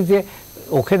ফলশ্রুতিতে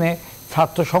ওখানে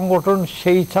ছাত্র সংগঠন,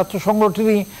 সেই ছাত্র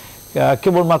সংগঠনই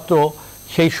কেবলমাত্র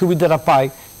সেই সুবিধাটা পায়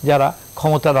যারা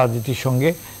ক্ষমতার রাজনীতির সঙ্গে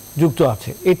যুক্ত আছে।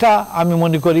 এটা আমি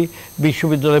মনে করি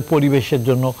বিশ্ববিদ্যালয়ের পরিবেশের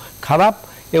জন্য খারাপ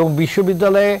এবং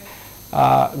বিশ্ববিদ্যালয়ে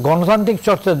গণতান্ত্রিক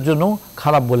চর্চার জন্য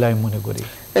খারাপ বলে আমি মনে করি।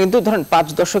 কিন্তু ধরেন 5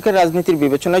 দশকের রাজনীতির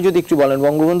বিবেচনায় যদি একটু বলেন,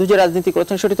 বঙ্গবন্ধু যে রাজনীতি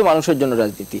করেছেন সেটা তো মানুষের জন্য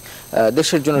রাজনীতি,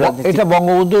 দেশের জন্য রাজনীতি। এটা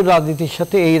বঙ্গবন্ধুর রাজনীতির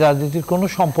সাথে এই রাজনীতির কোনো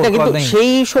সম্পর্ক নেই।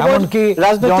 সেই সময়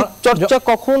রাজনৈতিক চর্চা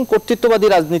কখন কর্তৃত্ববাদী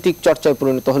রাজনৈতিক চর্চায়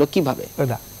পরিণত হলো, কিভাবে?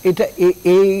 এটা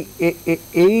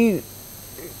এই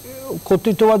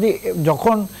কর্তৃত্ববাদী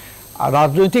যখন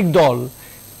রাজনৈতিক দল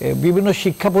বিভিন্ন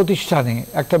শিক্ষা প্রতিষ্ঠানে,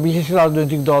 একটা বিশেষ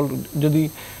রাজনৈতিক দল যদি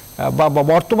বা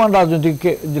বর্তমান রাজনৈতিক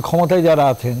ক্ষমতায় যারা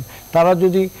আছেন তারা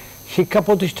যদি শিক্ষা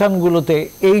প্রতিষ্ঠানগুলোতে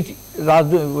এই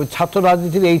ছাত্র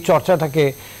রাজনীতির এই চর্চাটাকে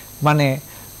মানে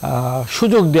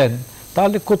সুযোগ দেন,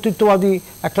 তাহলে কর্তৃত্ববাদী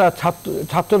একটা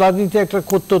ছাত্র রাজনীতিতে একটা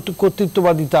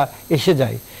কর্তৃত্ববাদিতা এসে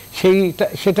যায়।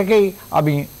 সেটাকেই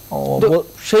আমি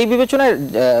সেই বিবেচনায়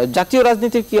জাতীয়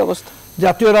রাজনীতির কি অবস্থা?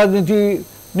 জাতীয় রাজনীতি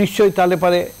নিশ্চয়ই তাহলে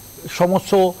পারে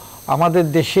সমস্ত আমাদের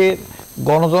দেশের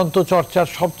গণতন্ত্র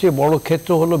চর্চার সবচেয়ে বড়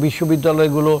ক্ষেত্র হলো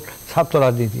বিশ্ববিদ্যালয়গুলো ছাত্র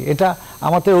রাজনীতি। এটা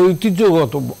আমাদের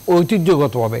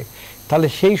ঐতিহ্যগতভাবে তাহলে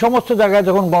সেই সমস্ত জায়গায়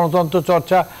যখন গণতন্ত্র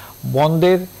চর্চা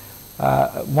বন্ধের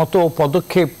মতো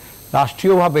পদক্ষেপ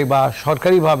রাষ্ট্রীয়ভাবে বা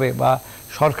সরকারিভাবে বা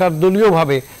সরকার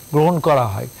দলীয়ভাবে গ্রহণ করা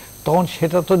হয়, তখন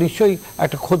সেটা তো নিশ্চয়ই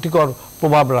একটা ক্ষতিকর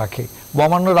প্রভাব রাখে।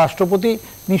 মহামান্য রাষ্ট্রপতি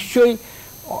নিশ্চয়ই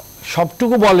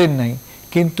সবটুকু বলেন নাই,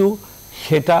 কিন্তু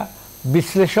সেটা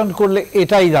বিশ্লেষণ করলে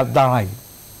এটাই দাঁড়ায়।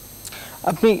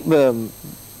 আপনি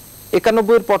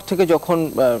 91-এর পর থেকে যখন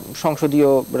সংসদীয়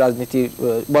রাজনীতি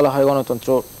বলা হয় গণতন্ত্র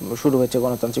শুরু হয়েছে,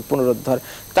 গণতান্ত্রিক পুনরুদ্ধার,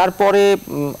 তারপরে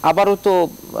আবারও তো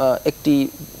একটি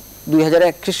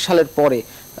 2021 সালের পরে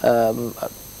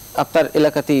আপনার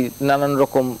এলাকাতেই নানান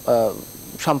রকম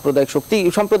সাম্প্রদায়িক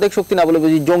শক্তি না বলে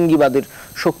বুঝি জঙ্গিবাদের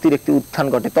শক্তির একটি উত্থান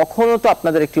ঘটে। তখনও তো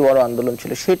আপনাদের একটি বড় আন্দোলন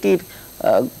ছিল, সেটির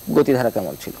গতিধারা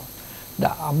কেমন ছিল?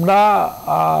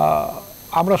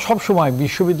 আমরা সব সময়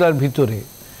বিশ্ববিদ্যালয়ের ভিতরে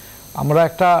আমরা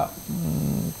একটা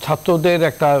ছাত্রদের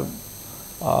একটা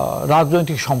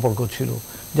রাজনৈতিক সম্পর্ক ছিল,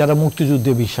 যারা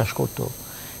মুক্তিযুদ্ধে বিশ্বাস করত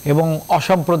এবং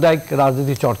অসাম্প্রদায়িক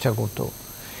রাজনীতি চর্চা করত।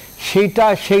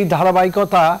 সেই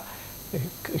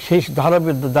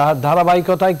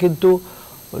ধারাবাহিকতায় কিন্তু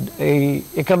এই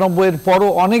 91-এর পরও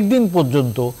অনেক দিন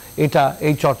পর্যন্ত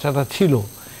এই চর্চাটা ছিল।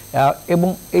 এবং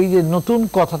এই যে নতুন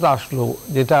কথাটা আসলো,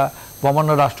 যেটা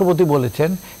মহামান্য রাষ্ট্রপতি বলেছেন,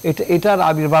 এটার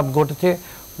আবির্ভাব ঘটেছে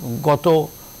গত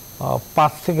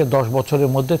 5 থেকে 10 বছরের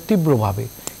মধ্যে তীব্রভাবে।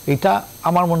 এটা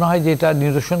আমার মনে হয় যে এটা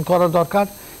নিরসন করা দরকার,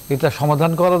 এটা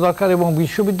সমাধান করা দরকার এবং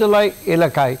বিশ্ববিদ্যালয়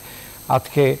এলাকায়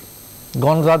আজকে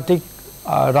গণতান্ত্রিক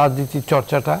রাজনীতির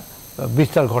চর্চাটা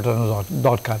বিস্তার ঘটানো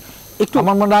দরকার।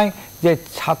 আমার মনে হয় যে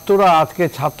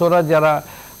ছাত্ররা যারা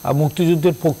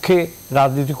মুক্তিযুদ্ধের পক্ষে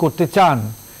রাজনীতি করতে চান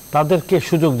তাদেরকে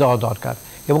সুযোগ দেওয়া দরকার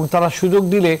এবং তারা সুযোগ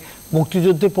দিলে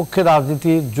মুক্তিযুদ্ধের পক্ষে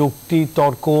রাজনীতির যুক্তি,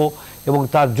 তর্ক এবং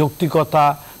তার যৌক্তিকতা,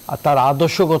 তার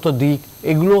আদর্শগত দিক,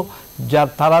 এগুলো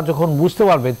তারা যখন বুঝতে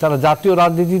পারবেন, তারা জাতীয়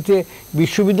রাজনীতিতে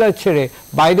বিশ্ববিদ্যালয় ছেড়ে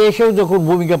বাইরে এসেও যখন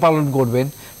ভূমিকা পালন করবেন,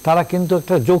 তারা কিন্তু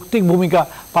একটা যৌক্তিক ভূমিকা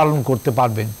পালন করতে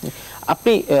পারবেন।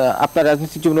 আপনি আপনার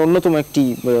রাজনৈতিক জীবনে অন্যতম একটি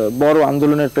বড়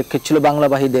আন্দোলনের প্রেক্ষিত ছিল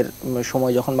বাংলাবাহীদের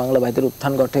সময়, যখন বাংলাবাহীদের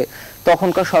উত্থান ঘটে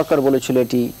তখনকার সরকার বলেছিল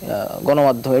এটি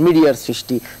গণমাধ্যমের মিডিয়ার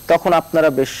সৃষ্টি। তখন আপনারা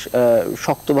বেশ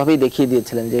শক্তভাবেই দেখিয়ে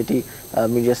দিয়েছিলেন যে এটি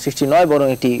মিডিয়ার সৃষ্টি নয়, বরং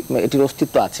এটির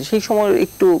অস্তিত্ব আছে। সেই সময়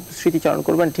একটু স্মৃতিচারণ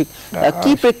করবেন, ঠিক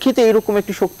কি প্রেক্ষিতে এরকম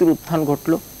একটি শক্তির উত্থান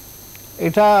ঘটলো?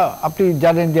 এটা আপনি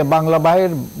জানেন যে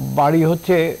বাংলাবাহীর বাড়ি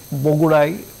হচ্ছে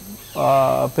বগুড়ায়,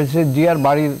 প্রেসিডেন্ট জিয়ার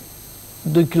বাড়ির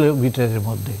 2 কিলোমিটারের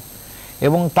মধ্যে,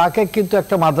 এবং তাকে কিন্তু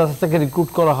একটা মাদ্রাসা থেকে রিক্রুট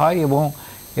করা হয়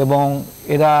এবং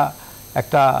এরা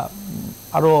একটা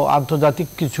আরও আন্তর্জাতিক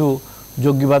কিছু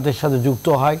জঙ্গিবাদের সাথে যুক্ত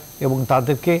হয় এবং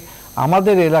তাদেরকে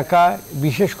আমাদের এলাকায়,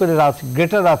 বিশেষ করে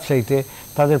গ্রেটার রাজশাহীতে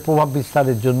তাদের প্রভাব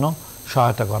বিস্তারের জন্য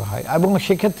সহায়তা করা হয়। এবং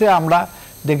সেক্ষেত্রে আমরা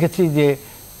দেখেছি যে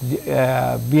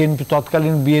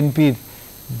তৎকালীন বিএনপির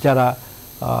যারা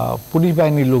পুলিশ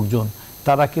বাহিনীর লোকজন,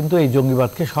 তারা কিন্তু এই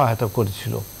জঙ্গিবাদকে সহায়তা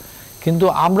করেছিল, কিন্তু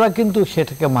আমরা কিন্তু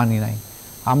সেটাকে মানি নাই।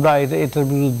 আমরা এটার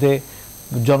বিরুদ্ধে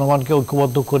জনগণকে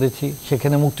ঐক্যবদ্ধ করেছি,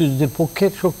 সেখানে মুক্তিযুদ্ধের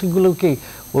পক্ষের শক্তিগুলোকেই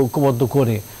ঐক্যবদ্ধ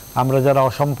করে আমরা যারা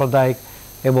অসাম্প্রদায়িক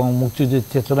এবং মুক্তিযুদ্ধের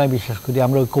চেতনায় বিশ্বাস করি,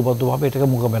 আমরা ঐক্যবদ্ধভাবে এটাকে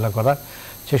মোকাবেলা করার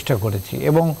চেষ্টা করেছি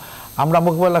এবং আমরা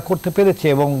মোকাবেলা করতে পেরেছি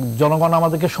এবং জনগণ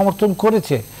আমাদেরকে সমর্থন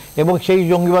করেছে এবং সেই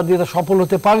জঙ্গিবাদীরা সফল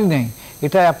হতে পারি নাই,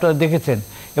 এটাই আপনারা দেখেছেন।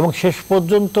 এবং শেষ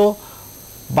পর্যন্ত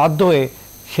বাধ্য হয়ে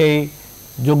সেই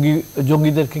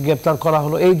জঙ্গিদেরকে গ্রেপ্তার করা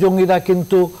হলো। এই জঙ্গিরা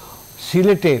কিন্তু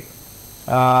সিলেটে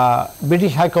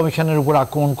ব্রিটিশ হাই কমিশনের উপর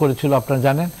আক্রমণ করেছিল, আপনারা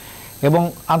জানেন, এবং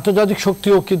আন্তর্জাতিক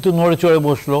শক্তিও কিন্তু নড়ে চড়ে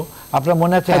বসলো। আপনার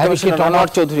মনে আছে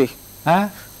আনোয়ার চৌধুরী, হ্যাঁ,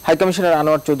 high commissioner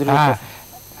Anwar Chowdhury,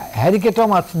 হ্যারিকে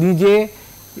Thomas নিজে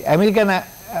আমেরিকান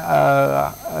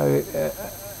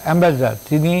অ্যাম্বাসেডর,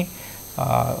 তিনি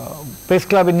প্রেস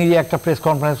ক্লাবে নিজে একটা প্রেস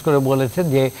কনফারেন্স করে বলেছেন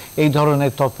যে এই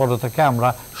ধরনের তৎপরতাকে আমরা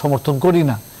সমর্থন করি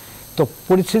না। তো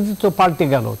পরিস্থিতি তো পাল্টে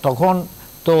গেল, তখন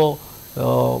তো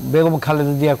বেগম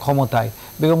খালেদা জিয়া ক্ষমতায়।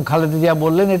 বেগম খালেদা জিয়া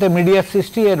বললেন এটা মিডিয়ার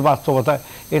সৃষ্টি, এর বাস্তবতা,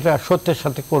 এটা সত্যের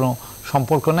সাথে কোনো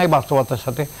সম্পর্ক নাই, বাস্তবতার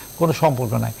সাথে কোনো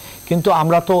সম্পর্ক নাই। কিন্তু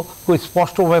আমরা তো খুব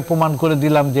স্পষ্টভাবে প্রমাণ করে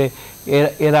দিলাম যে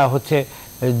এরা হচ্ছে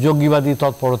জঙ্গিবাদী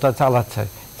তৎপরতা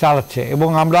চালাচ্ছে এবং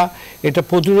আমরা এটা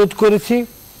প্রতিরোধ করেছি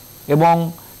এবং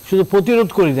শুধু প্রতিরোধ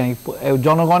করি নাই,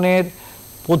 জনগণের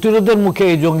প্রতিরোধের মুখে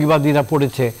এই জঙ্গিবাদীরা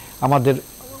পড়েছে আমাদের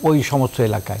ওই সমস্ত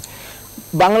এলাকায়।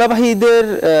 বাংলাবাহীদের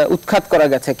উৎখাত করা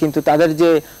গেছে, কিন্তু তাদের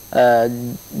যে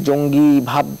জঙ্গি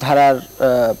ভাবধারার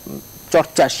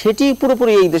চর্চা, সেটি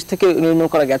পুরোপুরি এই দেশ থেকে নির্মূল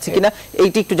করা গেছে কিনা,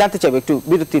 এইটি একটু জানতে চাইবো। একটু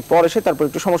বিরতির পর এসে তারপর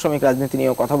একটু সমসাময়িক রাজনীতি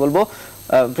নিয়েও কথা বলবো।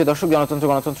 প্রিয় দর্শক, গণতন্ত্র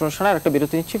অনুষ্ঠানে আর একটা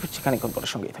বিরতি নিচ্ছি, ফিরছি খানিকক্ষণ পরে,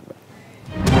 সঙ্গেই থাকবেন।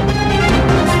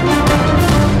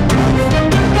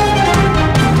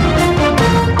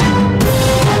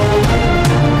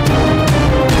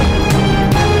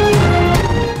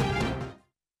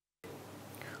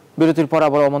 বিরতির পর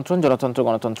আবার আমন্ত্রণ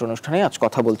গণতন্ত্র অনুষ্ঠানে। আজ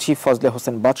কথা বলছি ফজলে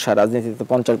হোসেন বাদশা, রাজনীতিতে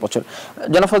 50 বছর।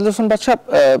 জনাব ফজলে হোসেন বাদশা,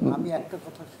 আমি একটা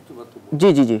কথা শুধুমাত্র জি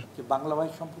জি জি যে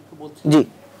বাংলাবাহী সম্পর্কে বলছি, জি,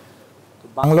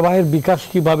 বাংলাবাহীর বিকাশ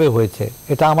কিভাবে হয়েছে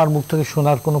এটা আমার মুখ থেকে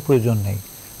শোনার কোনো প্রয়োজন নেই।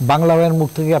 বাংলাবাহীর মুখ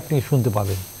থেকে আপনি শুনতে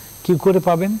পাবেন। কি করে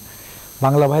পাবেন?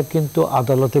 বাংলা ভাইয়ের কিন্তু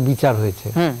আদালতে বিচার হয়েছে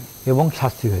এবং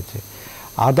শাস্তি হয়েছে।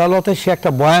 আদালতে সে একটা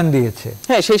বয়ান দিয়েছে,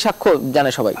 হ্যাঁ সেই সাক্ষ্য জানে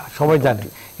সবাই জানে,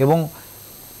 এবং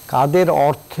কাদের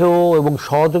অর্থ এবং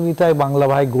সহযোগিতায় বাংলা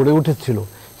ভাই গড়ে উঠেছিল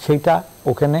সেটা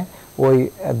ওখানে ওই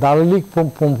দালিলিক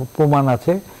প্রমাণ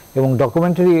আছে এবং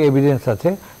ডকুমেন্টারি এভিডেন্স আছে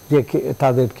যে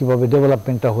তাদের কিভাবে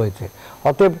ডেভেলপমেন্টটা হয়েছে।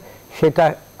 অতএব সেটা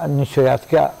নিশ্চয়ই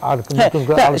আজকে আর নতুন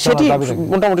করে আলোচনা দাবি রাখি।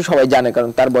 মোটামুটি সবাই জানে,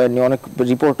 কারণ তার বয়ান নিয়ে অনেক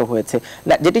রিপোর্টও হয়েছে।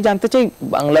 না, যেটি জানতে চাই,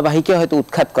 বাংলা ভাইকে হয়তো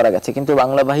উৎখাত করা গেছে, কিন্তু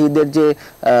বাংলা ভাইদের যে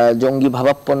জঙ্গি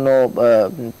ভাবাপন্ন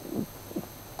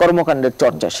কর্মকাণ্ডের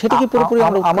চর্চা, সেটা কি পুরোপুরি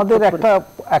আমাদের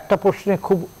একটা প্রশ্নে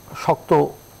খুব শক্ত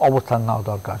অবস্থান নেওয়া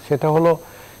দরকার। সেটা হলো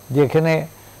যে এখানে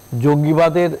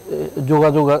জঙ্গিবাদের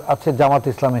যোগাযোগ আছে জামাত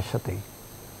ইসলামের সাথেই।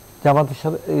 জামাতের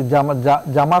সাথে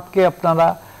জামাতকে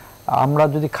আমরা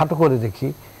যদি খাটো করে দেখি,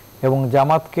 এবং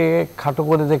জামাতকে খাটো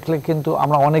করে দেখলে কিন্তু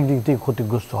আমরা অনেক দিক থেকে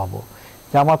ক্ষতিগ্রস্ত হব।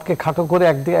 জামাতকে খাটো করে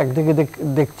একদিকে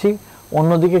দেখছি,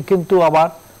 অন্যদিকে কিন্তু আবার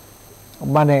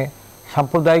মানে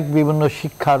সাম্প্রদায়িক বিভিন্ন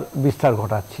শিক্ষার বিস্তার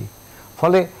ঘটাচ্ছি।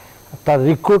 ফলে তার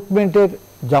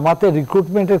জামাতের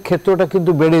রিক্রুটমেন্টের ক্ষেত্রটা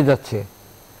কিন্তু বেড়ে যাচ্ছে।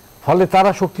 ফলে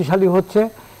তারা শক্তিশালী হচ্ছে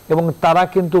এবং তারা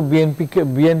কিন্তু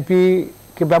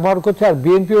বিএনপিকে ব্যবহার করছে, আর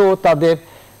বিএনপিও তাদের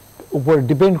উপর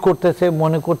ডিপেন্ড করতেছে,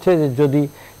 মনে করছে যে যদি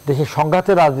দেশে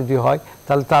সংঘাতের রাজনীতি হয়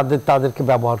তাহলে তাদেরকে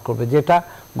ব্যবহার করবে, যেটা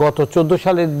গত 14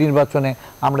 সালের নির্বাচনে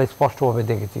আমরা স্পষ্টভাবে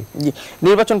দেখেছি।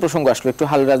 নির্বাচন প্রসঙ্গ আসলে একটু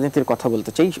হাল রাজনীতির কথা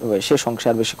বলতে চাই, শেষ অংশে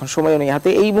আর বেশিক্ষণ সময় নেই হাতে।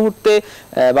 এই মুহূর্তে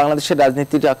বাংলাদেশের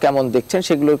রাজনীতিটা কেমন দেখছেন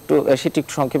সেটি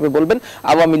একটু সংক্ষেপে বলবেন।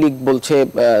 আওয়ামী লীগ বলছে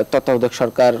তত্ত্বাবধায়ক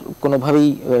সরকার কোনোভাবেই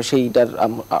সেইটার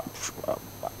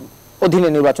অধীনে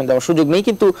নির্বাচন দেওয়ার সুযোগ নেই,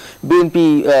 কিন্তু বিএনপি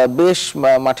বেশ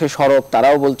মাঠে সরব,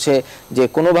 তারাও বলছে যে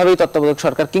কোনোভাবেই তত্ত্বাবধায়ক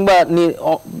সরকার কিংবা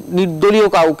নির্দলীয়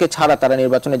কাউকে ছাড়া তারা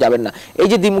নির্বাচনে যাবেন না। এই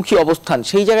যে দ্বিমুখী অবস্থান,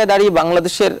 সেই জায়গায় দাঁড়িয়ে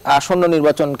বাংলাদেশের আসন্ন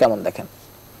নির্বাচন কেমন দেখেন?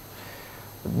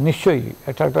 নিশ্চয়ই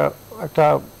একটা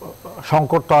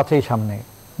সংকট তো আছেই সামনে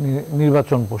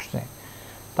নির্বাচন প্রশ্নে।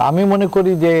 তা আমি মনে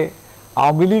করি যে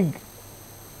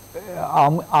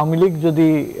আওয়ামী লীগ যদি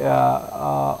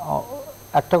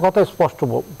একটা কথা স্পষ্ট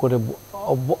করে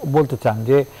বলতে চান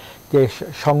যে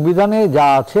সংবিধানে যা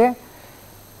আছে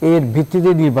এর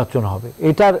ভিত্তিতে নির্বাচন হবে,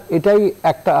 এটাই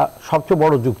একটা সবচেয়ে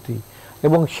বড় যুক্তি,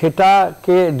 এবং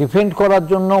সেটাকে ডিফেন্ড করার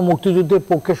জন্য মুক্তিযুদ্ধের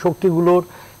পক্ষে শক্তিগুলোর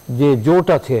যে জোট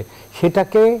আছে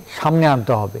সেটাকে সামনে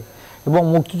আনতে হবে, এবং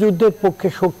মুক্তিযুদ্ধের পক্ষে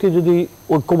শক্তি যদি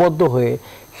ঐক্যবদ্ধ হয়ে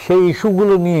সেই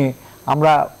ইস্যুগুলো নিয়ে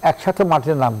আমরা একসাথে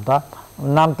মাঠে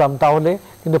নামতাম তাহলে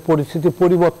কিন্তু পরিস্থিতি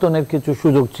পরিবর্তনের কিছু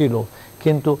সুযোগ ছিল।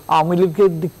 কিন্তু আওয়ামী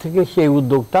লীগের দিক থেকে সেই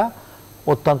উদ্যোগটা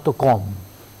অত্যন্ত কম।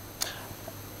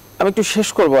 আমি একটু শেষ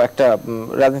করব, একটা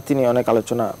রাজনীতি নিয়ে অনেক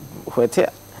আলোচনা হয়েছে।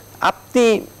 আপনি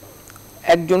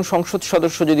একজন সংসদ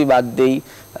সদস্য যদি বাদ দেই,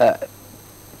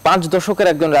 5 দশকের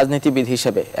একজন রাজনীতিবিদ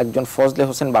হিসেবে একজন ফজলে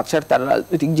হোসেন বাদশার তার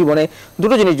রাজনৈতিক জীবনে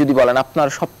দুটো জিনিস যদি বলেন,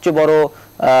 আপনার সবচেয়ে বড়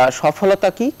সফলতা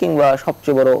কি কিংবা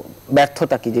সবচেয়ে বড়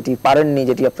ব্যর্থতা কি, যেটি পারেননি,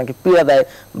 যেটি আপনাকে পীড়া দেয়,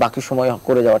 বাকি সময়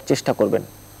করে যাওয়ার চেষ্টা করবেন?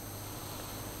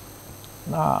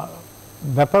 না,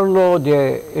 ব্যাপার হলো যে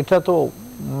এটা তো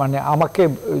মানে আমাকে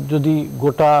যদি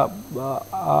গোটা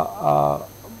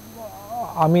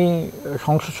আমি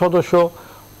সংসদ সদস্য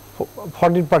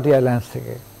 14 পার্টি অ্যালায়েন্স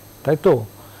থেকে, তাই তো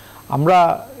আমরা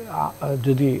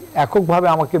যদি এককভাবে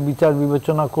আমাকে বিচার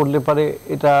বিবেচনা করলে পারে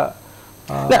এটা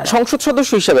সংসদ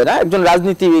সদস্য হিসেবে না, একজন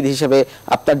রাজনীতিবিদ হিসেবে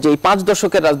আপনার যে 5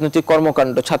 দশকের রাজনৈতিক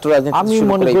কর্মকাণ্ড, ছাত্র রাজনীতি, আমি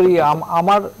মনে করি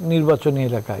আমার নির্বাচনী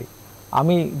এলাকায়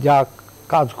আমি যা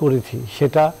কাজ করেছি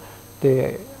সেটাতে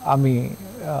আমি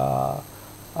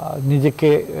নিজেকে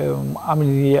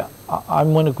আমি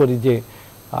মনে করি যে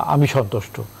আমি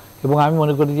সন্তুষ্ট, এবং আমি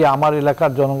মনে করি যে আমার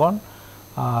এলাকার জনগণ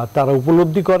তারা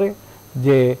উপলব্ধি করে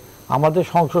যে আমাদের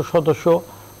সংসদ সদস্য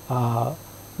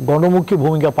গণমুখী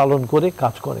ভূমিকা পালন করে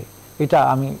কাজ করে।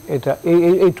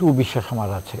 এইটুকু বিশ্বাস আমার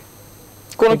আছে।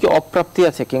 কোনো কি অপ্রাপ্তি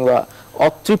আছে কিংবা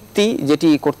অতৃপ্তি যেটি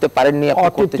করতে পারেননি?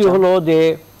 অতৃপ্তি হলো যে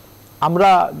আমরা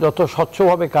যত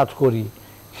স্বচ্ছভাবে কাজ করি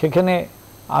সেখানে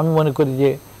আমি মনে করি যে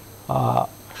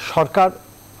সরকার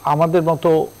আমাদের মতো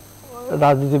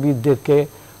রাজনীতিবিদদেরকে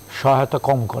সহায়তা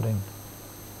কম করেন।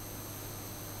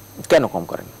 কেন কম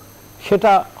করেন?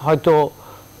 সেটা হয়তো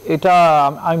এটা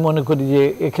আমি মনে করি যে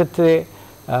এক্ষেত্রে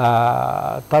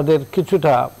তাদের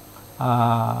কিছুটা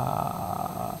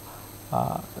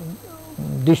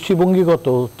দৃষ্টিভঙ্গিগত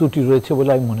ত্রুটি রয়েছে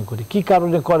বলে আমি মনে করি। কি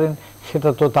কারণে করেন সেটা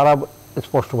তো তারা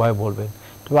স্পষ্টভাবে বলবেন।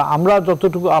 তবে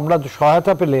আমরা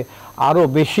সহায়তা পেলে আরও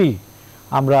বেশি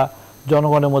আমরা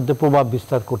জনগণের মধ্যে প্রভাব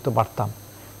বিস্তার করতে পারতাম,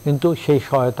 কিন্তু সেই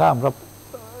সহায়তা আমরা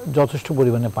যথেষ্ট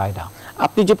পরিমাণে পাই না।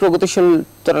 আপনি যে প্রগতিশীল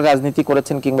রাজনীতি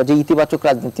করেছেন কিংবা যে ইতিবাচক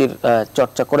রাজনীতির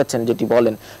চর্চা করেছেন যেটি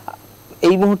বলেন,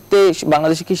 এই মুহূর্তে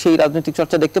বাংলাদেশে কি সেই রাজনৈতিক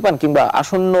চর্চা দেখতে পান, কিংবা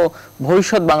আসন্ন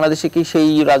ভবিষ্যৎ বাংলাদেশে কি সেই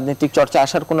রাজনৈতিক চর্চা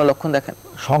আসার কোনো লক্ষণ দেখেন?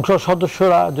 সংসদ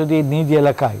সদস্যরা যদি নিজ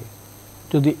এলাকায়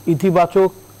যদি ইতিবাচক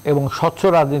এবং স্বচ্ছ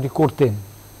রাজনীতি করতেন,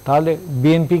 তাহলে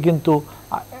বিএনপি কিন্তু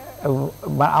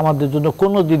আমাদের জন্য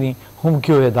কোনো দিনই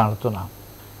হুমকি হয়ে দাঁড়াতো না।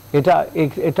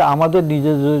 এটা আমাদের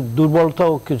নিজেদের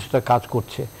দুর্বলতাও কিছুটা কাজ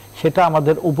করছে, সেটা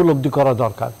আমাদের উপলব্ধি করা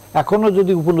দরকার। এখনও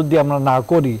যদি উপলব্ধি আমরা না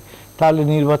করি, তাহলে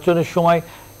নির্বাচনের সময়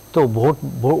তো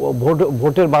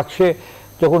ভোটের বাক্সে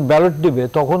যখন ব্যালট দেবে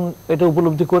তখন এটা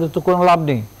উপলব্ধি করে তো কোনো লাভ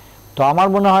নেই। তো আমার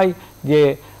মনে হয় যে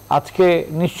আজকে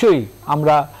নিশ্চয়ই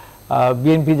আমরা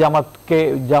বিএনপি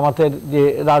জামাতের যে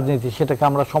রাজনীতি সেটাকে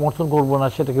আমরা সমর্থন করব না,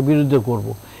 সেটাকে বিরুদ্ধে করব,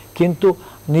 কিন্তু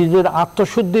নিজেদের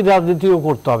আত্মশুদ্ধির রাজনীতিও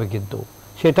করতে হবে। কিন্তু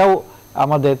সেটাও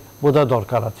আমাদের বোঝা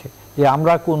দরকার আছে যে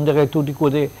আমরা কোন জায়গায় ত্রুটি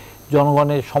করে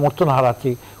জনগণের সমর্থন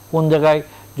হারাচ্ছি, কোন জায়গায়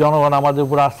জনগণ আমাদের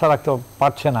উপর আস্থা রাখতে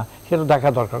পারছে না, সেটা দেখা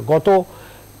দরকার।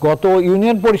 গত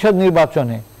ইউনিয়ন পরিষদ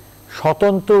নির্বাচনে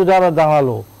স্বতন্ত্র যারা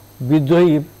দাঁড়ালো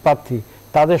বিদ্রোহী প্রার্থী,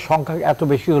 তাদের সংখ্যা এত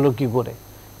বেশি হলো কি করে?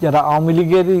 যারা আওয়ামী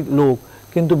লীগেরই লোক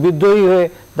কিন্তু বিদ্রোহী হয়ে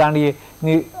দাঁড়িয়ে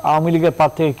আওয়ামী লীগের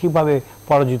প্রার্থীকে কীভাবে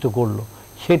পরাজিত করলো,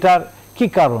 সেটার কি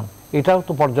কারণ, এটাও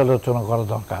তো পর্যালোচনা করা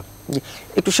দরকার।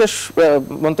 একটু শেষ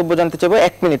মন্তব্য জানতে চাইবো,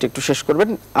 1 মিনিট একটু শেষ করবেন।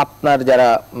 আপনার যারা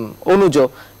অনুজ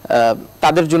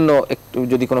তাদের জন্য একটু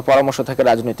যদি কোনো পরামর্শ থাকে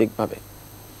রাজনৈতিকভাবে।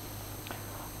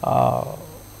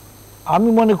 আমি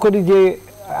মনে করি যে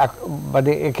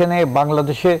মানে এখানে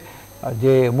বাংলাদেশে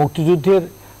যে মুক্তিযুদ্ধের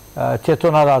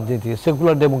চেতনা রাজনীতি,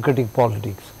 সেকুলার ডেমোক্রেটিক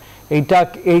পলিটিক্স,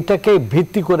 এইটাকে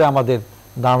ভিত্তি করে আমাদের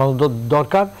দাঁড়ানো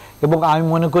দরকার, এবং আমি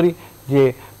মনে করি যে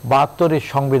 72-এর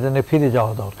সংবিধানে ফিরে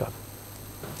যাওয়া দরকার।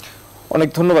 অনেক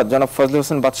ধন্যবাদ জনাব ফজলে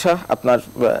হোসেন বাদশাহ। আপনার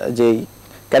যেই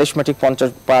ক্যারিশমেটিক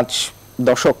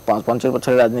 50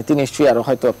 বছরের রাজনীতি, নিশ্চয়ই আরো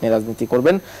হয়তো আপনি রাজনীতি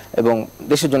করবেন এবং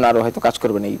দেশের জন্য আরো হয়তো কাজ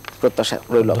করবেন, এই প্রত্যাশা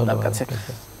রইল আপনার কাছে।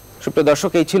 সুপ্রিয়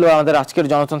দর্শক, এই ছিল আমাদের আজকের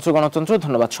জনতন্ত্র গণতন্ত্র।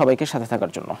 ধন্যবাদ সবাইকে সাথে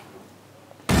থাকার জন্য।